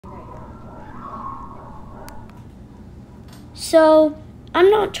So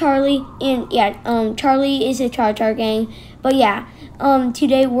I'm not Charlie, and yeah, Charlie is a Char Char gang, but yeah,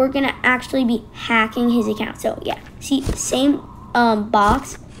 today we're gonna actually be hacking his account. So yeah, see, same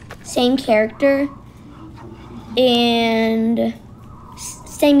box, same character, and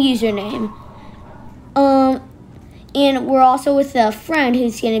same username. And we're also with a friend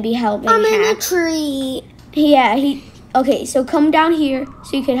who's gonna be helping. I'm hack. in a tree. Yeah, okay, so come down here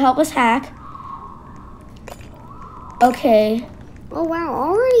so you can help us hack. Okay. Oh wow,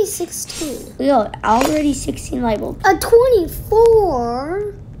 already 16. We are already 16 light bulbs. A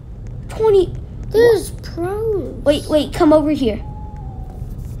 24? 20. There's pros. Wait, come over here.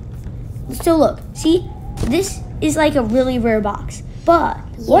 So look, see? This is like a really rare box. But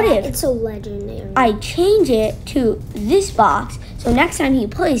what if it's a legendary? I change it to this box, so next time he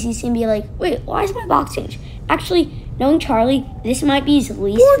plays, he's gonna be like, wait, why is my box changed? Actually, knowing Charlie, this might be his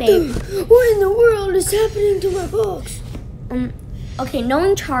least favorite. What in the world is happening to my box? Okay,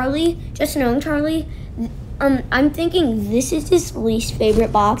 just knowing Charlie, I'm thinking this is his least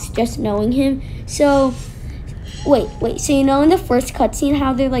favorite box, just knowing him. So, wait, so you know in the first cutscene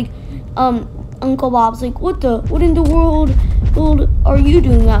how they're like, Uncle Bob's like, what in the world are you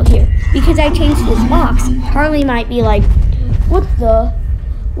doing out here? Because I changed this box. Charlie might be like,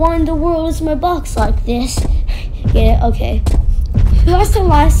 why in the world is my box like this? Get it? Okay. Who has the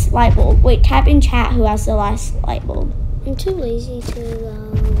last light bulb? Wait, type in chat who has the last light bulb. I'm too lazy to,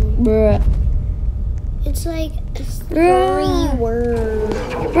 Bruh. It's like 3 Bruh. words.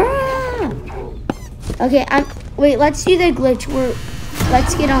 Bruh. Okay, wait, let's do the glitch where,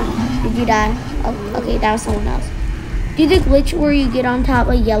 let's get on, did you die? Oh, okay, that was someone else. Do the glitch where you get on top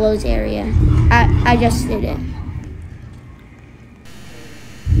of Yellow's area. I just did it.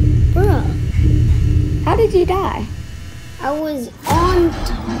 Bruh. How did you die? I was on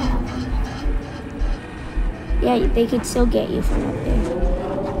Yeah, they could still get you from up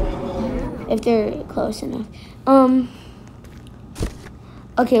there. If they're close enough.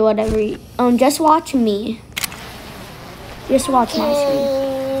 Okay, whatever. Just watch me. Just watch my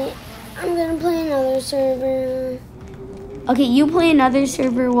screen. I'm gonna play another server. Okay, you play another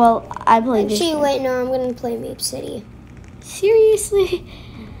server while I play this. Actually, wait, no, I'm gonna play Meep City. Seriously?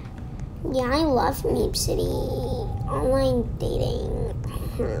 Yeah, I love Meep City. Online dating.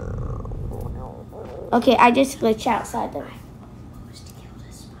 Okay, I just glitched outside the...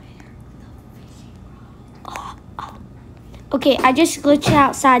 Okay, I just glitched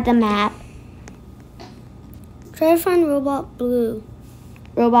outside the map. Try to find Robot Blue.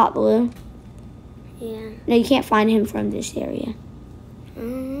 Robot Blue? Yeah. No, you can't find him from this area.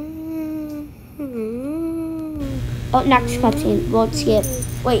 Oh, next cutscene. We'll skip.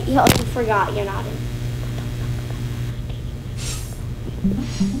 Wait, you forgot you're not in.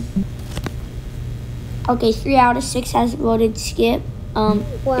 Okay, 3 out of 6 has voted skip. Wow,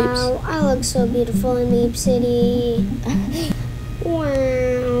 Oops. I look so beautiful in Meep City.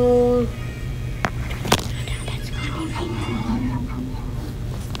 Wow.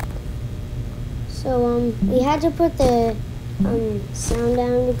 So, we had to put the sound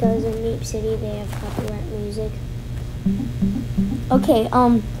down because in Meep City they have copyright music. Okay,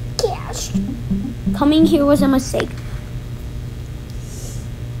 Gosh. coming here was a mistake.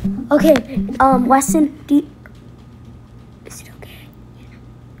 Okay, Weston, is it okay?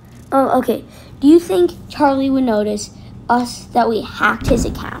 Oh, okay. Do you think Charlie would notice us that we hacked his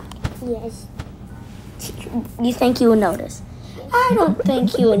account? Yes. You think he would notice? I don't think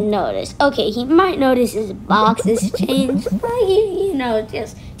he would notice. Okay, he might notice his box is changed, but you know,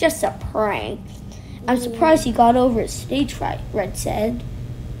 just a prank. I'm surprised he got over his stage fright, Red said.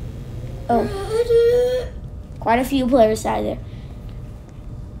 Oh, quite a few players died there.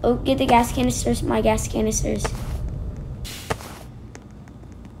 Oh, get the gas canisters, my gas canisters.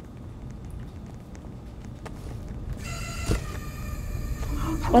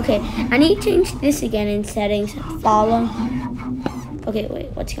 Okay, I need to change this again in settings. Follow. Okay,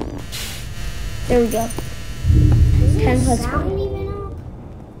 wait, what's going on? There we go. 10 plus Sound even up?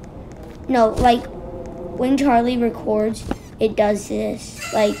 No, like when Charlie records, it does this.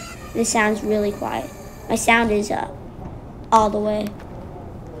 Like the sound's really quiet. My sound is up all the way.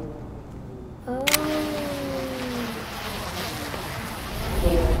 Oh.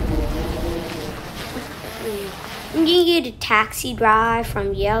 I'm gonna get a taxi drive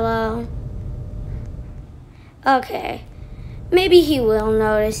from Yellow. Okay. Maybe he will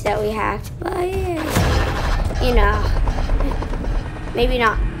notice that we hacked, but yeah, you know, maybe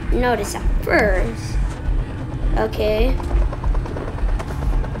not notice at first. Okay.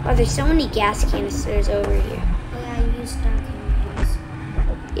 Oh, there's so many gas canisters over here. Oh yeah, you stuck in these.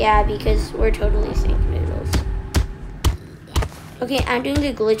 Yeah, because we're totally think noodles. Okay, I'm doing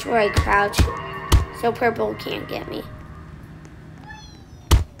the glitch where I crouch so purple can't get me.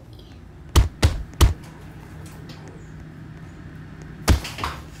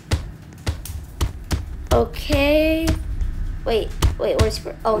 Okay. Wait, where's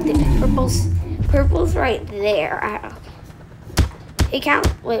purple's right there.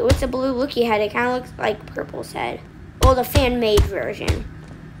 Wait, what's the blue looky head? It kind of looks like purple's head. Well, the fan-made version.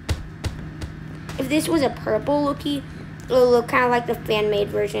 If this was a purple looky, it would look kind of like the fan-made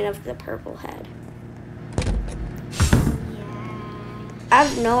version of the purple head. I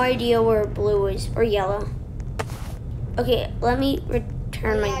have no idea where blue is, or yellow. Okay, let me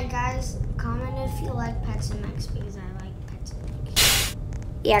return my... Yeah, guys, comment if you like PetSmx because I like PetSmx.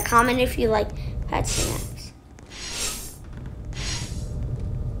 Yeah, comment if you like PetSmx.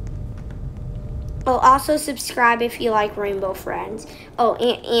 Oh, also subscribe if you like Rainbow Friends. Oh,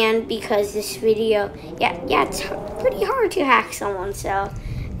 and because this video, yeah, it's pretty hard to hack someone, so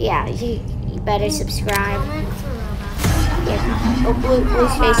yeah, you better subscribe. Comment for Roblox. Yeah. Oh,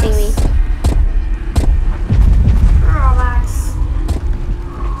 blue's facing me. Roblox.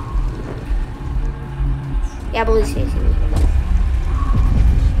 Yeah, blue's facing me.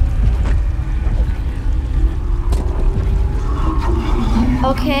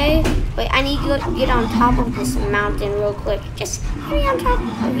 Okay. Wait, I need to get on top of this mountain real quick. Just get me on top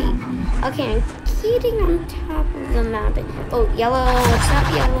of me. Okay, I'm getting on top of the mountain. Oh, yellow, what's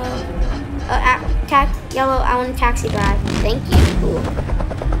up, yellow? Yellow, I want a taxi ride. Thank you. Ooh.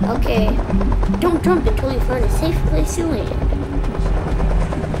 Okay. Don't jump until you find a safe place to land.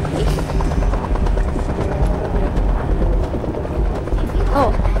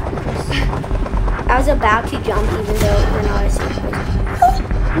 Oh. I was about to jump even though we're not a safe place.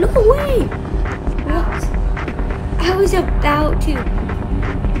 No way! What? I was about to.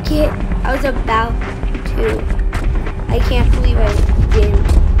 I can't believe I didn't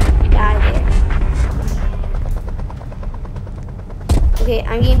die there. Okay,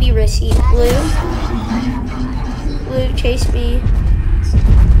 I'm gonna be risky. Blue, chase me.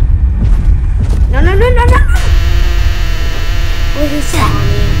 No. What is that?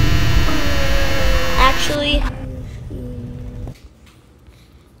 Actually,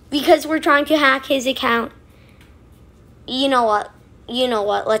 because we're trying to hack his account. You know what?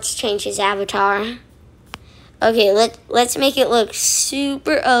 Let's change his avatar. Okay, let's make it look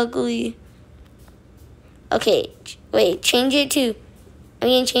super ugly. Okay, wait, I'm gonna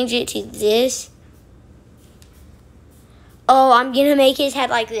change it to this. Oh, I'm gonna make his head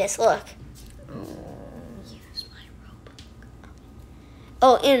like this, look.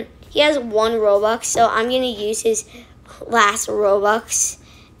 Oh, and he has 1 Robux, so I'm gonna use his last Robux.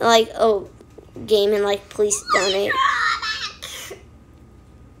 Like, game and like, please donate.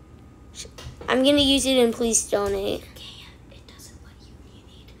 I'm gonna use it and please donate. It doesn't let you. You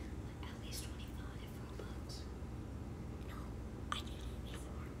need at least 25 Robux. No, I did it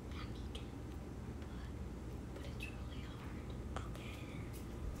before. Yeah, me too. But it's really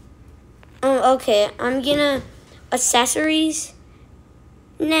hard. Okay, I'm gonna accessories.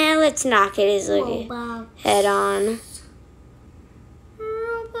 Nah, let's not get his head on.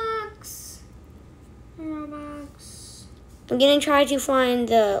 Robux. I'm gonna try to find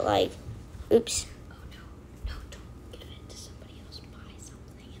the oops. Oh no, don't give it to somebody else. Buy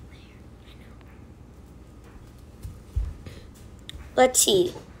something in there. I know. Let's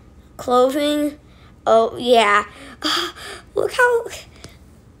see. Clothing. Oh yeah. Look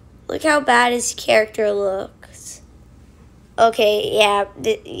how bad his character looks. Okay, yeah,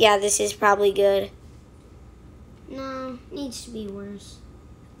 this is probably good. No, needs to be worse.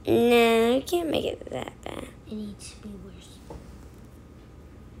 No, you can't make it that bad. It needs to be worse.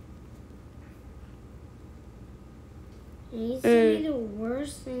 It needs to be the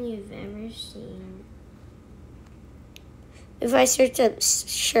worst thing you've ever seen. If I search a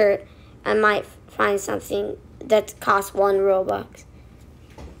shirt, I might find something that costs 1 Robux.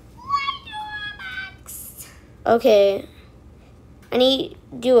 1 Robux. Okay. I need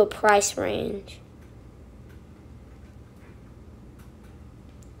to do a price range.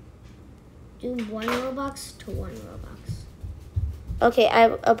 Do 1 Robux to 1 Robux. Okay,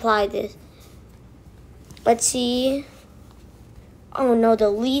 I applied this. Let's see. Oh no, the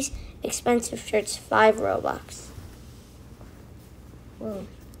least expensive shirt's 5 Robux. Whoa,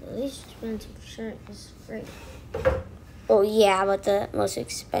 the least expensive shirt is free. Oh yeah, but the least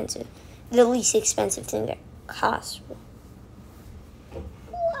expensive thing that costs.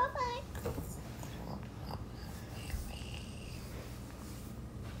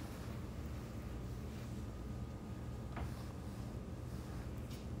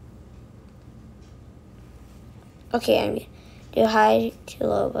 Okay, Do hi to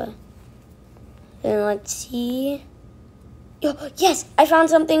Loba. Then let's see. Oh, yes, I found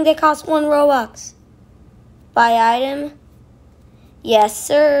something that costs 1 Robux. Buy item. Yes,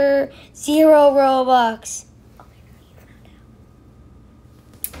 sir. 0 Robux. Oh my God, you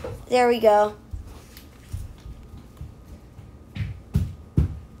found out. There we go.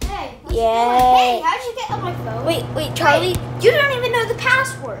 Hey, what's Yay. going? Hey, how'd you get on my phone? Wait, Charlie. Wait, you don't even know the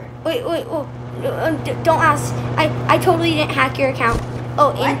password. Wait. Don't ask. I totally didn't hack your account.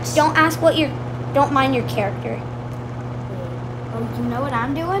 Oh, and What? don't mind your character. Oh, you know what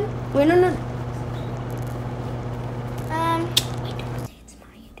I'm doing? Wait, no. Wait, Wait, don't say it's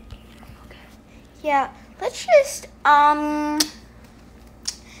my YouTube. Okay. yeah, let's just,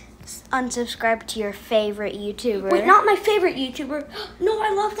 unsubscribe to your favorite YouTuber. Wait, not my favorite YouTuber. No,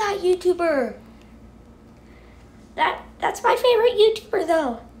 I love that YouTuber. That's my favorite YouTuber,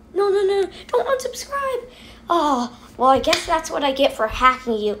 though. No. Don't unsubscribe. Oh, well, I guess that's what I get for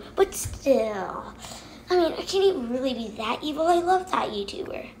hacking you. But still, I mean, I can't even really be that evil. I love that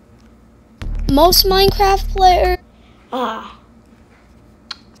YouTuber. Most Minecraft players.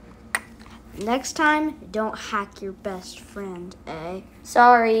 Next time, don't hack your best friend, eh?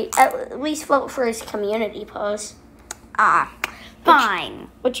 Sorry. At least vote for his community post. Fine.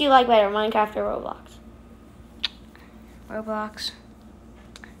 What you like better, Minecraft or Roblox? Roblox.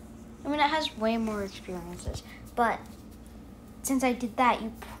 I mean, it has way more experiences, but since I did that,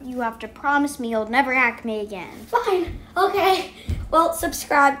 you have to promise me you'll never hack me again. Fine. Okay. Well,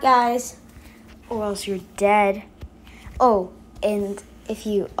 subscribe, guys. Or else you're dead. Oh, and if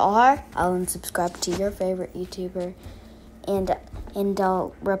you are, I'll unsubscribe to your favorite YouTuber, and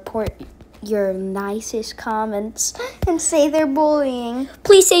I'll report your nicest comments and say they're bullying.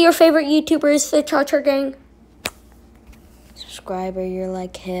 Please say your favorite YouTuber is the Charter Gang. Subscriber, you're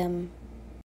like him.